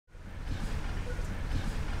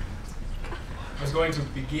was going to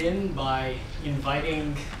begin by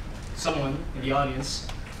inviting someone in the audience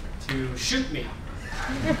to shoot me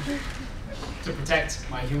to protect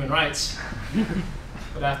my human rights.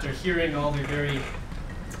 But after hearing all the very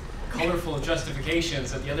colorful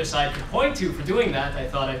justifications that the other side could point to for doing that, I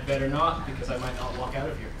thought I'd better not, because I might not walk out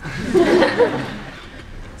of here.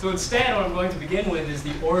 So instead, what I'm going to begin with is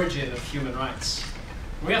the origin of human rights.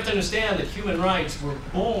 We have to understand that human rights were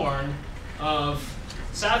born of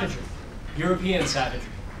savagery, European savagery.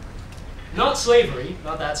 Not slavery,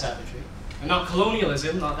 not that savagery, and not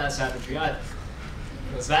colonialism, not that savagery either.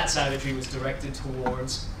 Because that savagery was directed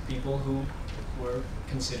towards people who were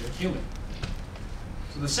considered human.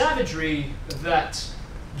 So the savagery that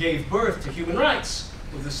gave birth to human rights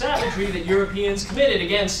was the savagery that Europeans committed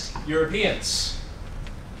against Europeans.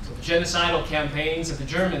 So the genocidal campaigns that the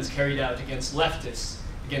Germans carried out against leftists,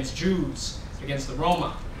 against Jews, against the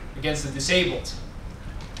Roma, against the disabled.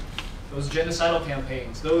 Those genocidal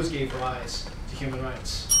campaigns, those gave rise to human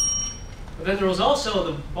rights. But then there was also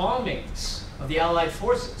the bombings of the Allied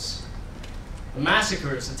forces, the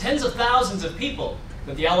massacres, the tens of thousands of people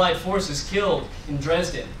that the Allied forces killed in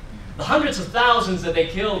Dresden, the hundreds of thousands that they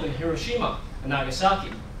killed in Hiroshima and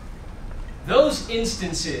Nagasaki. Those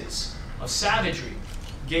instances of savagery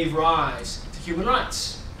gave rise to human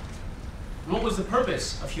rights. And what was the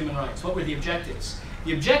purpose of human rights? What were the objectives?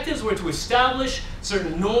 The objectives were to establish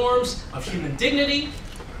certain norms of human dignity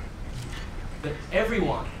that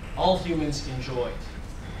everyone, all humans, enjoyed,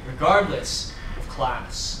 regardless of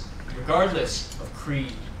class, regardless of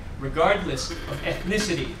creed, regardless of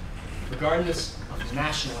ethnicity, regardless of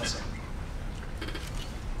nationalism.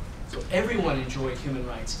 So everyone enjoyed human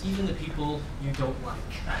rights, even the people you don't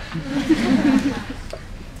like.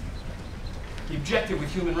 The objective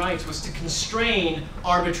with human rights was to constrain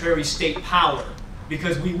arbitrary state power,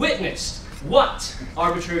 because we witnessed what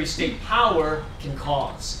arbitrary state power can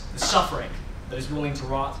cause, the suffering that is willing to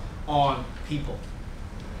rot on people.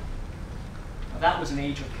 Now, that was an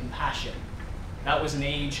age of compassion. That was an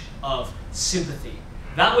age of sympathy.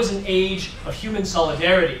 That was an age of human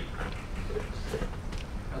solidarity.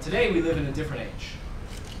 Now, today we live in a different age.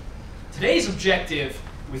 Today's objective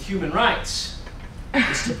with human rights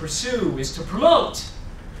is to pursue, is to promote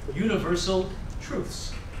universal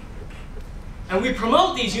truths. And we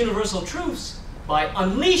promote these universal truths by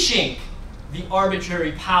unleashing the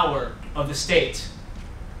arbitrary power of the state,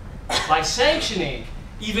 by sanctioning,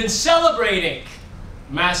 even celebrating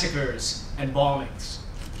massacres and bombings.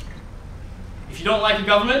 If you don't like a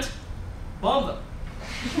government, bomb them.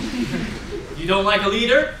 If you don't like a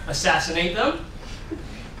leader, assassinate them.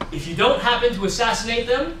 If you don't happen to assassinate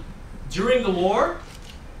them during the war,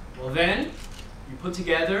 well then, you put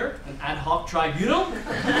together an ad hoc tribunal.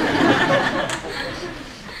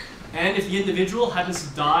 And if the individual happens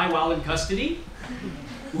to die while in custody,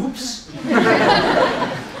 oops.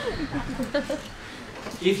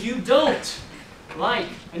 If you don't like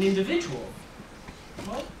an individual,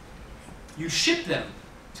 well, you ship them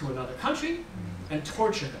to another country and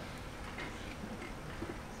torture them.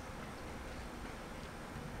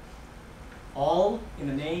 All in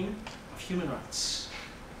the name of human rights.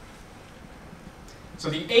 So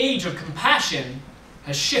the age of compassion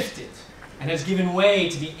has shifted and has given way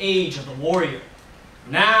to the age of the warrior.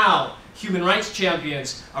 Now, human rights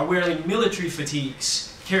champions are wearing military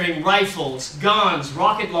fatigues, carrying rifles, guns,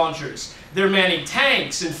 rocket launchers. They're manning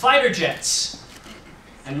tanks and fighter jets,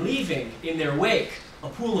 and leaving in their wake a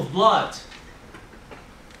pool of blood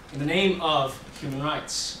in the name of human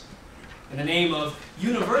rights, in the name of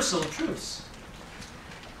universal truths.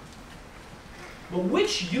 But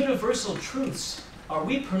which universal truths are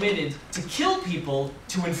we permitted to kill people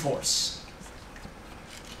to enforce?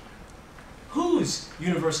 Whose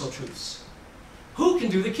universal truths? Who can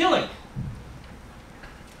do the killing?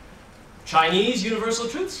 Chinese universal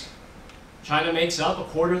truths? China makes up a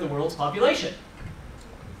quarter of the world's population.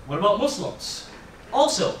 What about Muslims?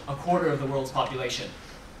 Also a quarter of the world's population.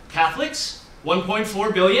 Catholics?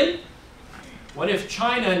 1.4 billion? What if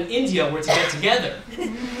China and India were to get together?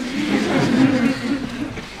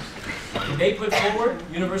 Can they put forward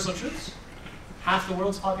universal truths? Half the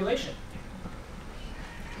world's population.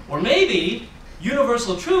 Or maybe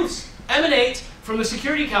universal truths emanate from the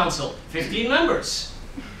Security Council, 15 members.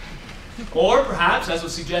 Or perhaps, as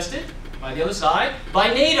was suggested by the other side,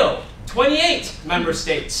 by NATO, 28 member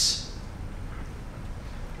states.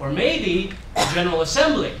 Or maybe the General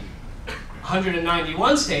Assembly,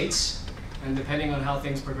 191 states, and depending on how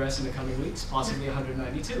things progress in the coming weeks, possibly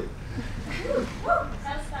 192.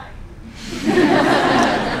 That's nice. I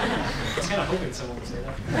was kind of hoping someone would say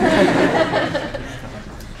that.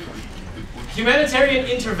 Humanitarian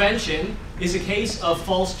intervention is a case of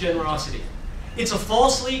false generosity. It's a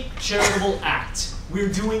falsely charitable act. We're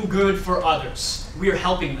doing good for others. We're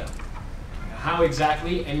helping them. Now, how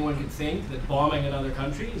exactly anyone could think that bombing another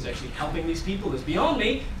country is actually helping these people is beyond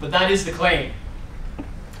me, but that is the claim.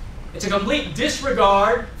 It's a complete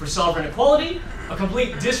disregard for sovereign equality, a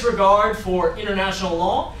complete disregard for international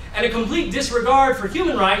law, and a complete disregard for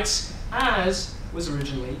human rights as was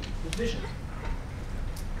originally envisioned.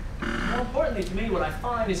 More importantly to me, what I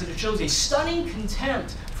find is that it shows a stunning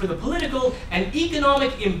contempt for the political and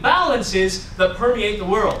economic imbalances that permeate the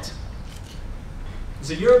world.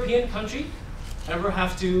 Does a European country ever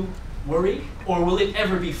have to worry, or will it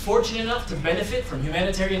ever be fortunate enough to benefit from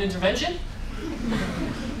humanitarian intervention?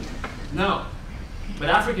 No. But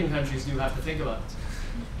African countries do have to think about it,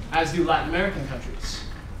 as do Latin American countries,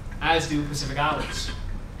 as do Pacific Islands.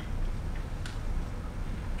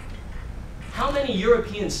 How many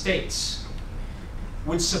European states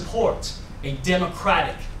would support a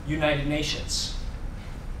democratic United Nations,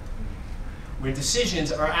 where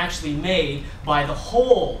decisions are actually made by the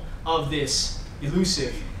whole of this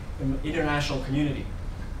elusive international community?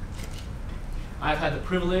 I've had the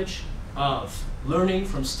privilege of learning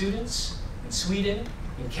from students in Sweden,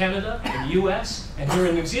 in Canada, in the US, and here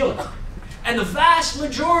in New Zealand. And the vast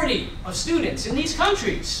majority of students in these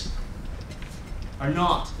countries are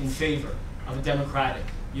not in favor of a democratic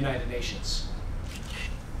United Nations.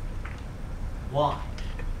 Why?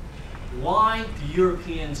 Why do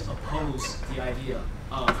Europeans oppose the idea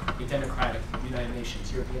of a democratic United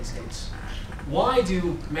Nations, European states? Why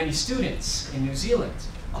do many students in New Zealand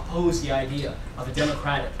oppose the idea of a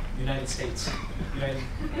democratic United States? If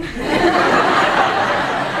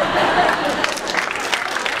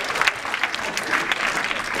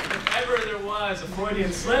ever there was a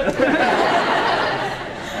Freudian slip,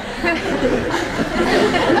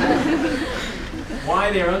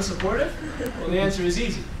 why they are unsupportive? Well, the answer is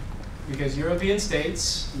easy. Because European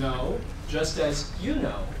states know, just as you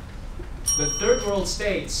know, that third world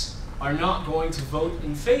states are not going to vote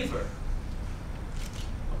in favor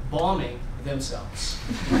of bombing themselves.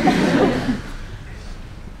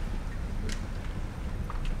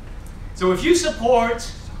 So if you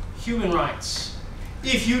support human rights,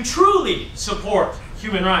 if you truly support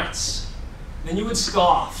human rights, then you would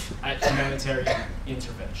scoff at humanitarian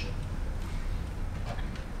intervention.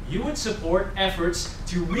 You would support efforts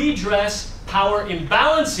to redress power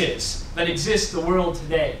imbalances that exist in the world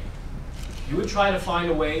today. You would try to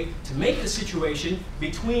find a way to make the situation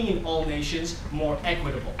between all nations more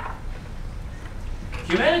equitable.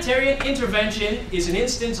 Humanitarian intervention is an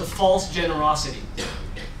instance of false generosity.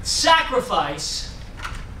 Sacrifice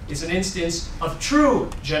is an instance of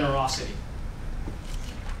true generosity.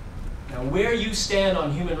 Now, where you stand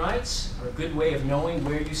on human rights, or a good way of knowing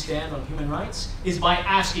where you stand on human rights, is by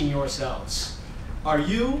asking yourselves, are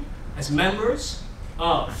you, as members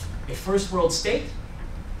of a first world state,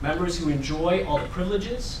 members who enjoy all the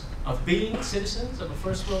privileges of being citizens of a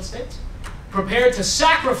first world state, prepared to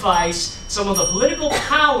sacrifice some of the political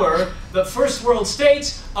power that first world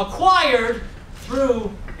states acquired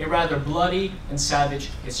through a rather bloody and savage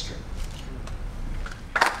history?